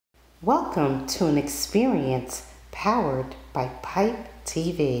Welcome to an experience powered by Pipe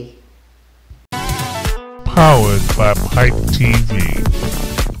TV. Powered by Pipe TV.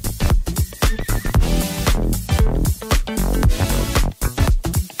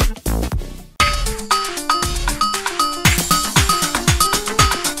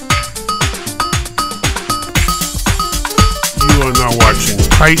 You are now watching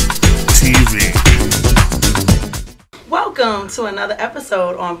Pipe TV. Welcome to another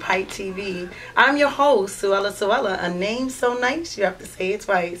episode on Pipe TV. I'm your host, Suella, a name so nice you have to say it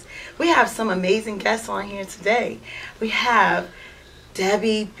twice. We have some amazing guests on here today. We have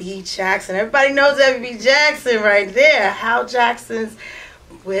Debi B. Jackson. Everybody knows Debi B. Jackson right there. Hal Jackson's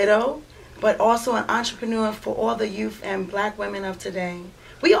widow, but also an entrepreneur for all the youth and black women of today.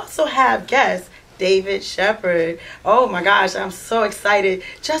 We also have guests, David Sheppard. Oh my gosh, I'm so excited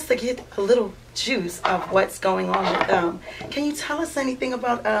just to get a little juice of what's going on with them. Can you tell us anything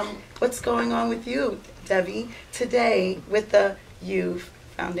about what's going on with you, Debi, today with the Youth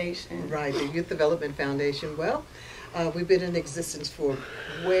Foundation? Right, the Youth Development Foundation. Well, we've been in existence for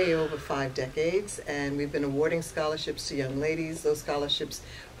way over 5 decades, and we've been awarding scholarships to young ladies. Those scholarships,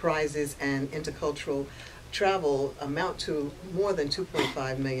 prizes, and intercultural travel amount to more than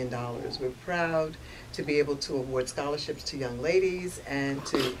 $2.5 million. We're proud to be able to award scholarships to young ladies and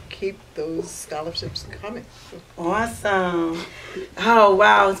to keep those scholarships coming. Awesome. Oh,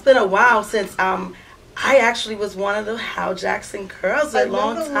 wow. It's been a while since I actually was one of the Hal Jackson girls a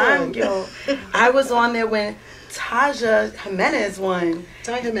long time ago. I was on there when Taja Jimenez won.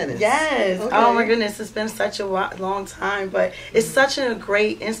 Ty Jimenez. Yes. Okay. Oh my goodness, it's been such a long time, but it's such a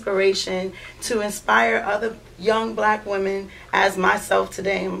great inspiration to inspire other young black women as myself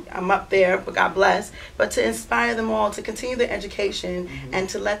today. I'm up there, but God bless. But to inspire them all to continue their education and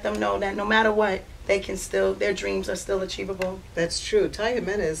to let them know that no matter what, they can still, their dreams are still achievable. That's true. Ty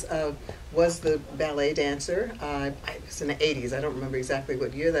Jimenez was the ballet dancer. It was in the 80s. I don't remember exactly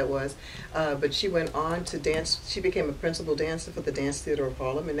what year that was. But she went on to dance. She became a principal dancer for the Dance Theater of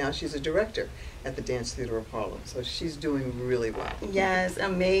Harlem, and now she's a director at the Dance Theater of Harlem. So she's doing really well. Yes,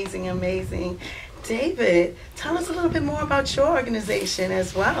 amazing, amazing. David, tell us a little bit more about your organization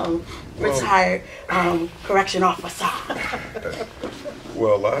as well. Retired correction officer.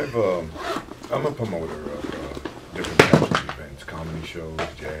 Well, I'm a promoter of different types of events, comedy shows,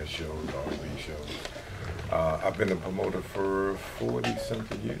 jazz shows, R&B shows. I've been a promoter for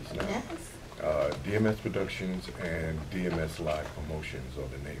 40-something years now. Yes. DMS Productions and DMS Live Promotions are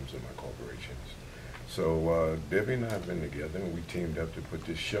the names of my corporations. So Debbie and I have been together, and we teamed up to put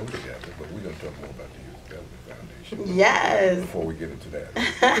this show together, but we're going to talk more about the Youth Development Foundation. Yes. Before we get into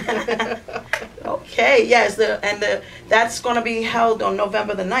that. Okay, yes, that's going to be held on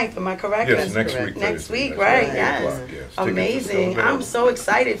November the 9th, am I correct? Yes, That's next correct. week. Next Thursday. week, That's right? 8 Yes. o'clock, yes. Tickets are Amazing. still I'm available. so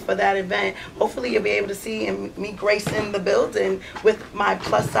excited for that event. Hopefully you'll be able to see me gracing the building with my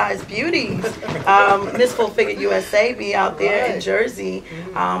plus-size beauties. Miss Full Figure USA be out there in Right. Jersey,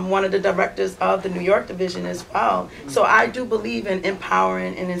 one of the directors of the New York division as well. So I do believe in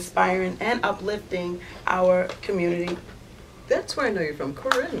empowering and inspiring and uplifting our community. That's where I know you're from,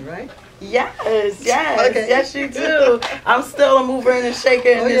 Corinne, right? Yes, Okay. yes you do. I'm still a mover and a shaker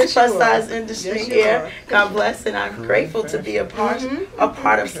in Oh, this yes, you plus size are. industry Yes, you here. are. God bless, and I'm grateful to be a part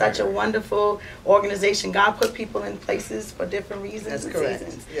of such a wonderful organization. God put people in places for different reasons That's and correct.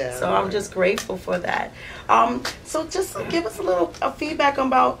 seasons. Yeah. So I'm just grateful for that. So just give us a little feedback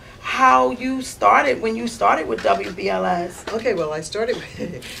about how you started when you started with WBLS. Okay, well, I started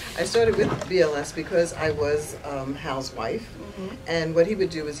with BLS because I was Hal's wife, and what he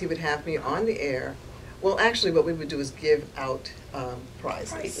would do is he would have me on the air. Well, actually, what we would do is give out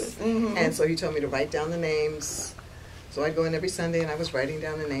prizes, and so he told me to write down the names. So I'd go in every Sunday, and I was writing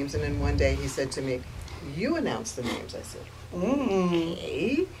down the names, and then one day he said to me, "You announce the names." I said,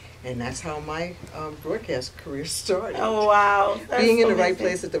 "Okay." And that's how my broadcast career started. Oh wow! That's Being in the right amazing.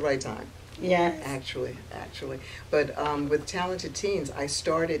 place at the right time. Yes. Actually. But with Talented Teens, I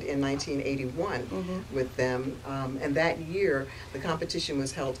started in 1981 with them. And that year, the competition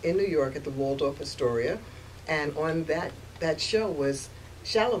was held in New York at the Waldorf Astoria. And on that show was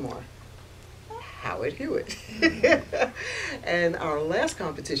Shalimar, Howard Hewitt. And our last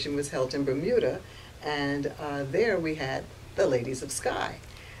competition was held in Bermuda. And there we had the Ladies of Sky.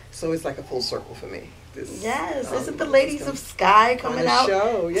 So it's like a full circle for me. Yes, isn't the Ladies of Sky coming out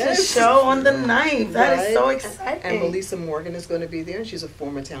show, yes. to show on the 9th? That is so Right. exciting. And Melissa Morgan is going to be there, and she's a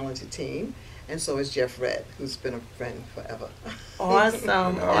former Talented Teen. And so is Jeff Red, who's been a friend forever. Awesome,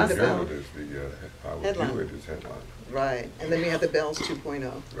 And Howard awesome. Hewitt is the Howard Headline. Hewitt is headline. Right. And then we have the Bells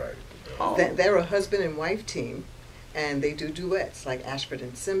 2.0. Right. Oh. They're a husband and wife team And they do duets like Ashford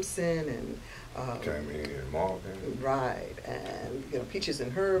and Simpson and Tammy and Marvin. right, and Peaches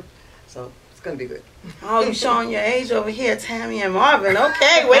and Herb. So it's gonna be good. Oh, you showing your age over here, Tammy and Marvin.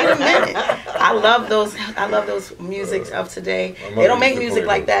 Okay, wait a minute. I love those musics of today. They don't make music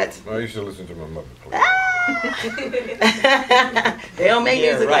like that. I used to listen to my mother play. They don't make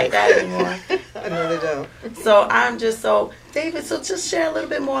music like that anymore. No, they don't. So David, so just share a little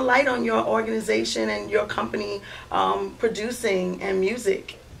bit more light on your organization and your company producing and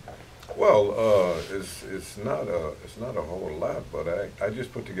music. Well, it's not a whole lot, but I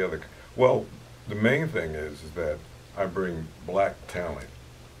just put together. Well, the main thing is that I bring black talent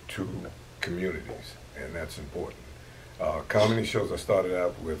to communities, and that's important. Comedy shows, I started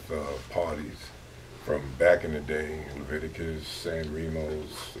out with parties from back in the day, Leviticus, San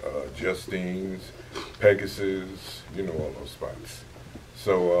Remo's, Justine's, Pegasus, all those spots.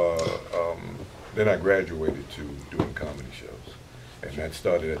 So then I graduated to doing comedy shows, and that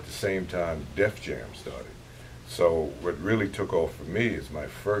started at the same time Def Jam started. So what really took off for me is my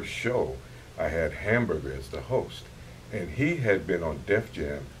first show, I had Hamburger as the host, and he had been on Def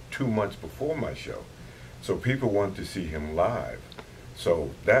Jam 2 months before my show. So people wanted to see him live.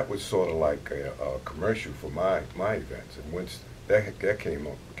 So that was sort of like a commercial for my events. And once that came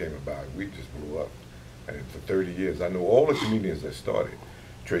about, we just blew up. And for 30 years, I know all the comedians that started.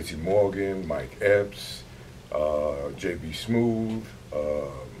 Tracy Morgan, Mike Epps, J.B. Smooth,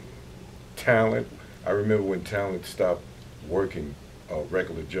 Talent. I remember when Talent stopped working a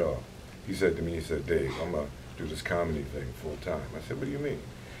regular job. He said to me, Dave, I'm going to do this comedy thing full time. I said, what do you mean?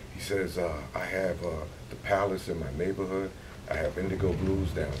 He says, I have the Palace in my neighborhood. I have Indigo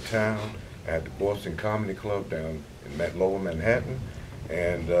Blues downtown. I had the Boston Comedy Club down in Lower Manhattan.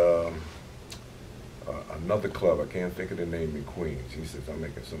 And another club, I can't think of the name, in Queens. He says, I'm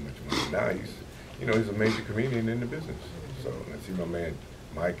making so much money. Now he's a major comedian in the business. So I see my man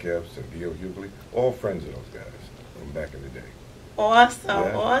Mike Epps and Gil Hughley, all friends of those guys from back in the day.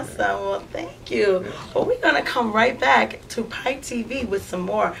 Awesome. Well, thank you. Yeah. Well, we're going to come right back to Pipe TV with some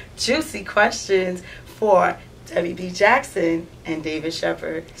more juicy questions for Debi B. Jackson and David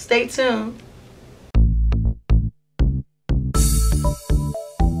Sheppard. Stay tuned.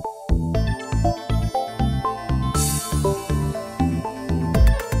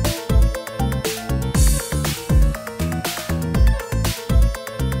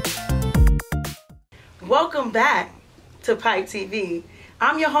 Welcome back to Pipe TV.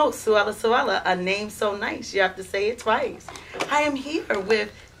 I'm your host, Suella, a name so nice you have to say it twice. I am here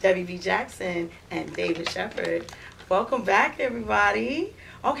with Debi B. Jackson and David Sheppard. Welcome back, everybody.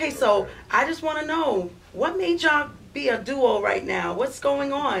 Okay, so I just want to know, what made y'all be a duo right now? What's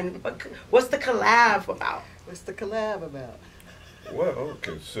going on? What's the collab about? What's the collab about? Well,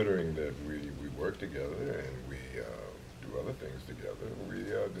 considering that we work together and we do other things together, we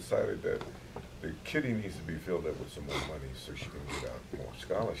decided that the kitty needs to be filled up with some more money so she can get out more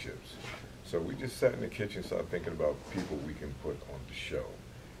scholarships. So we just sat in the kitchen, started thinking about people we can put on the show.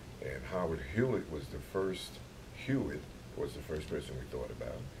 And Howard Hewitt was the first person we thought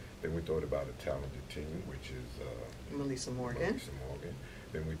about. Then we thought about a talented team, which is Melissa Morgan.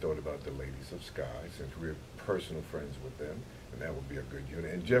 Then we thought about the Ladies of Sky, since we're personal friends with them, and that would be a good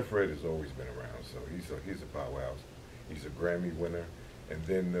unit. And Jeff Red has always been around, so he's a powerhouse. He's a Grammy winner. And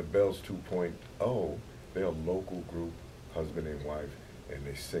then the Bells 2.0, they're a local group, husband and wife, and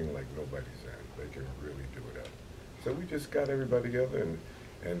they sing like nobody's in. They can really do it up. So we just got everybody together,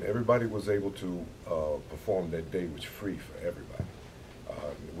 and everybody was able to perform that day, which was free for everybody,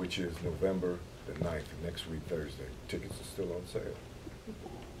 which is November the 9th, next week, Thursday. Tickets are still on sale.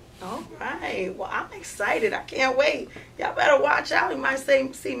 All right. Well, I'm excited. I can't wait. Y'all better watch out. You might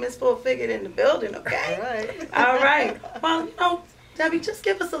see Miss Full Figured in the building, okay? All right. All right. Well, Debi, just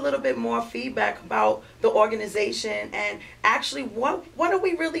give us a little bit more feedback about the organization and actually what are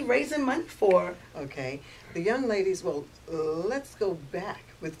we really raising money for? Okay. The young ladies, well, let's go back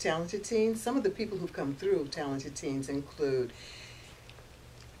with Talented Teens. Some of the people who've come through Talented Teens include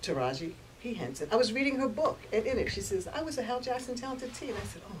Taraji P. Henson. I was reading her book, and in it she says, I was a Hal Jackson Talented Teen. I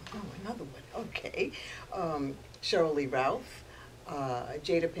said, oh, no, another one. Okay. Cheryl Lee Ralph,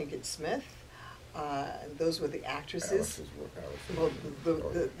 Jada Pinkett Smith. Those were the actresses. Well,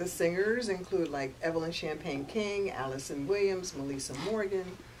 the singers include like Evelyn Champagne King, Allison Williams, Melissa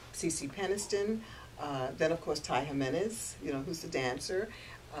Morgan, Cece Peniston, then of course Ty Jimenez, who's the dancer.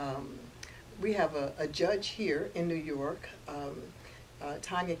 We have a judge here in New York,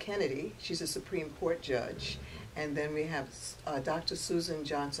 Tanya Kennedy. She's a Supreme Court judge. And then we have Dr. Susan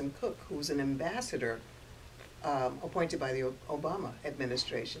Johnson Cook, who's an ambassador appointed by the Obama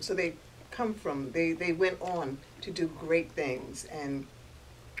administration. So they come from. They went on to do great things. And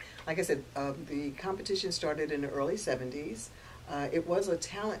like I said, the competition started in the early 70s. It was a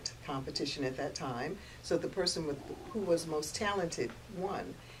talent competition at that time, so the person who was most talented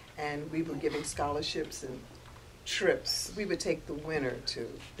won. And we were giving scholarships and trips. We would take the winner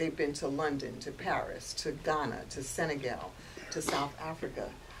they've been to London, to Paris, to Ghana, to Senegal, to South Africa,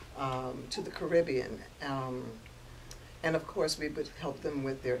 to the Caribbean. And of course, we would help them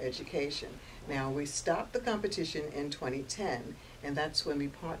with their education. Now, we stopped the competition in 2010, and that's when we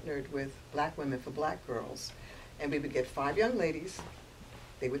partnered with Black Women for Black Girls. And we would get 5 young ladies.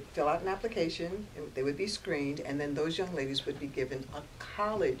 They would fill out an application, and they would be screened, and then those young ladies would be given a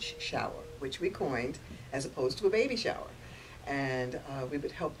college shower, which we coined, as opposed to a baby shower. And we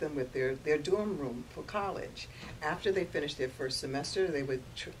would help them with their dorm room for college. After they finished their first semester, they would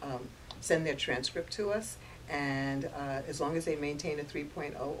send their transcript to us, and as long as they maintain a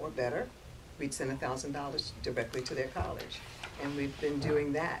 3.0 or better, we'd send $1,000 directly to their college. And we've been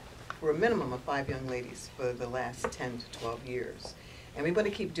doing that for a minimum of 5 young ladies for the last 10 to 12 years. And we want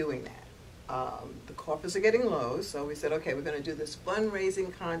to keep doing that. The coffers are getting low, so we said, okay, we're going to do this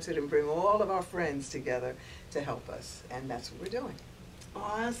fundraising concert and bring all of our friends together to help us. And that's what we're doing.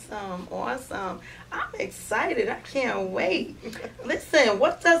 Awesome, awesome. I'm excited. I can't wait. Listen,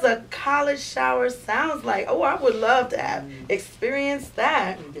 what does a college shower sound like? Oh, I would love to have experienced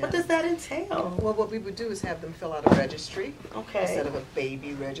that. Yeah. What does that entail? Well, what we would do is have them fill out a registry. Okay. Instead of a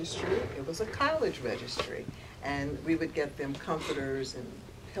baby registry, it was a college registry. And we would get them comforters and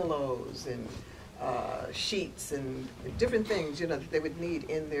pillows and sheets and different things, that they would need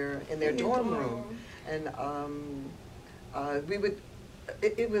in their dorm room. And we would.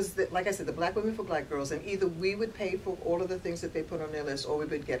 It was, like I said, the Black Women for Black Girls, and either we would pay for all of the things that they put on their list, or we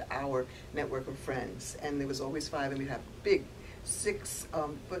would get our network of friends. And there was always 5, and we'd have big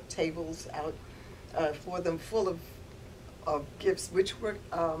 6-foot tables out for them, full of gifts, which were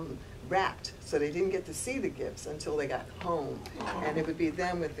wrapped, so they didn't get to see the gifts until they got home. And it would be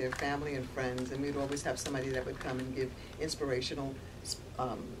them with their family and friends, and we'd always have somebody that would come and give inspirational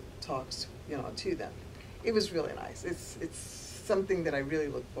talks, to them. It was really nice. It's something that I really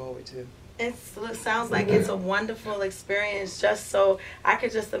look forward to. It sounds like it's a wonderful experience. Just so I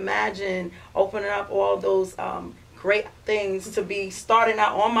could just imagine opening up all those great things to be starting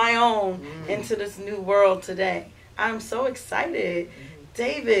out on my own into this new world today. I'm so excited.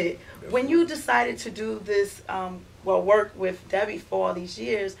 David, when you decided to do this, work with Debi for all these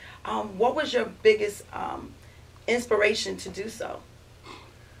years, what was your biggest inspiration to do so?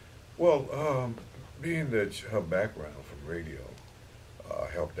 Well, being that her background from radio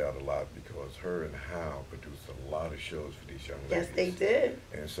helped out a lot, because her and Hal produced a lot of shows for these young ladies. Yes, they did.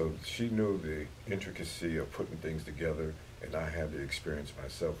 And so she knew the intricacy of putting things together, and I had the experience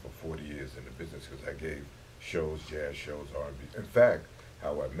myself for 40 years in the business, because I gave shows, jazz shows, R&B. In fact,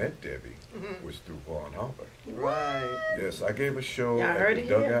 how I met Debi was through Vaughn Harper. Right. Yes, I gave a show at the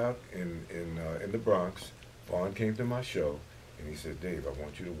Dugout in the Bronx. Vaughn came to my show, and he said, "Dave, I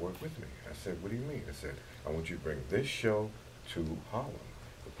want you to work with me." I said, "What do you mean?" I said, "I want you to bring this show to Harlem,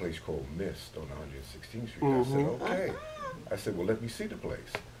 a place called Mist on 116th Street." I said, "Okay." I said, "Well, let me see the place."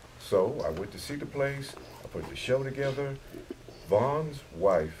 So I went to see the place. I put the show together. Vaughn's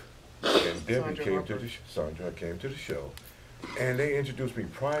wife and Debi Sandra came to the show, and they introduced me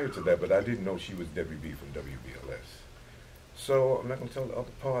prior to that, but I didn't know she was Debi B from WBLS. So I'm not going to tell the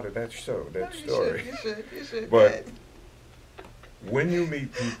other part of that show, that story. You should. But when you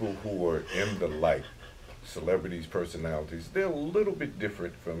meet people who are in the light, celebrities, personalities, they're a little bit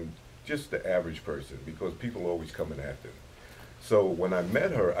different from just the average person, because people are always coming at them. So when I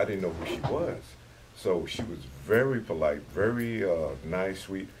met her, I didn't know who she was. So she was very polite, very nice,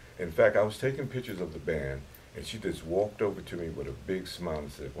 sweet. In fact, I was taking pictures of the band, and she just walked over to me with a big smile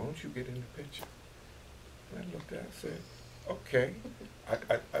and said, "Why don't you get in the picture?" And I looked at her and said, "Okay."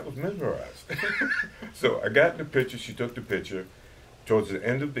 I was mesmerized. So I got in the picture, she took the picture. Towards the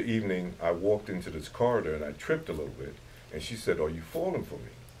end of the evening, I walked into this corridor, and I tripped a little bit. And she said, "Are you falling for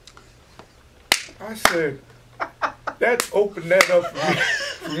me?" I said, that opened that up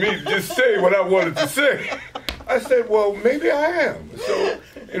for me to just say what I wanted to say. I said, "Well, maybe I am." So,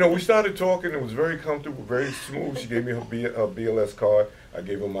 we started talking. It was very comfortable, very smooth. She gave me her BLS card. I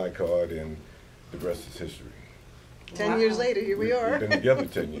gave her my card, and the rest is history. 10 years later, here we are. We've been together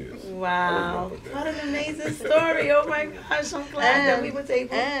 10 years. Wow. What an amazing story. Oh, my gosh. I'm glad that we were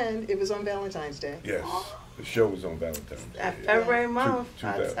able. And it was on Valentine's Day. Yes. The show was on Valentine's Day. That February month, Two-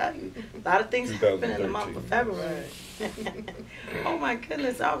 I 2000 tell you, a lot of things happen in the month of 2013, February. Oh my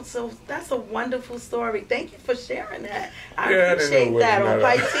goodness! So that's a wonderful story. Thank you for sharing that. I Yeah, I didn't appreciate know that whether on or not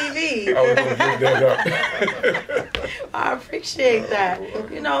Pike TV. I was going to give that up. I appreciate that.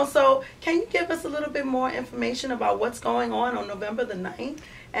 You know, so can you give us a little bit more information about what's going on November the 9th?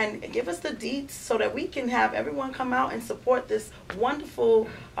 And give us the deets so that we can have everyone come out and support this wonderful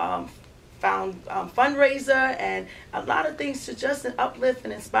fundraiser and a lot of things to just uplift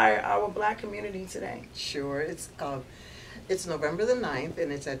and inspire our Black community today. Sure. It's November the 9th,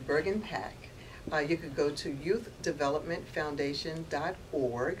 and it's at bergenPAC. You could go to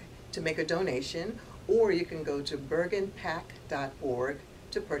youthdevelopmentfoundation.org to make a donation, or you can go to bergenPAC.org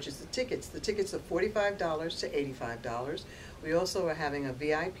to purchase the tickets. The tickets are $45 to $85. We also are having a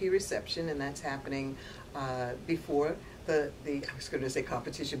VIP reception, and that's happening before I was going to say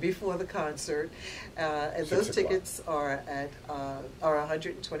competition, before the concert. And those tickets are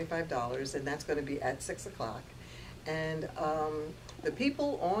 $125, and that's going to be at 6 o'clock. And the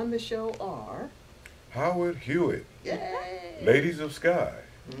people on the show are Howard Hewitt, yay! Ladies of Sky,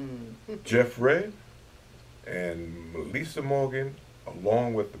 Jeff Red, and Melissa Morgan,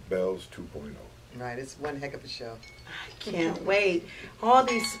 along with the Bells 2.0. Right, it's one heck of a show. I can't wait. All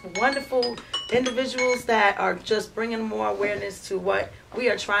these wonderful individuals that are just bringing more awareness to what we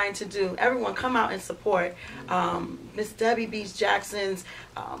are trying to do. Everyone come out and support Miss Debbie Beach Jackson's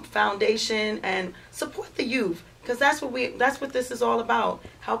foundation and support the youth, because that's what this is all about,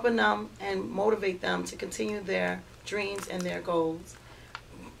 helping them and motivate them to continue their dreams and their goals.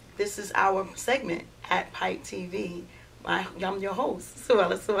 This is our segment at Pike TV. I'm your host,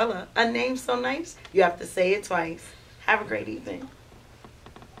 Suella. A name so nice, you have to say it twice. Have a great evening.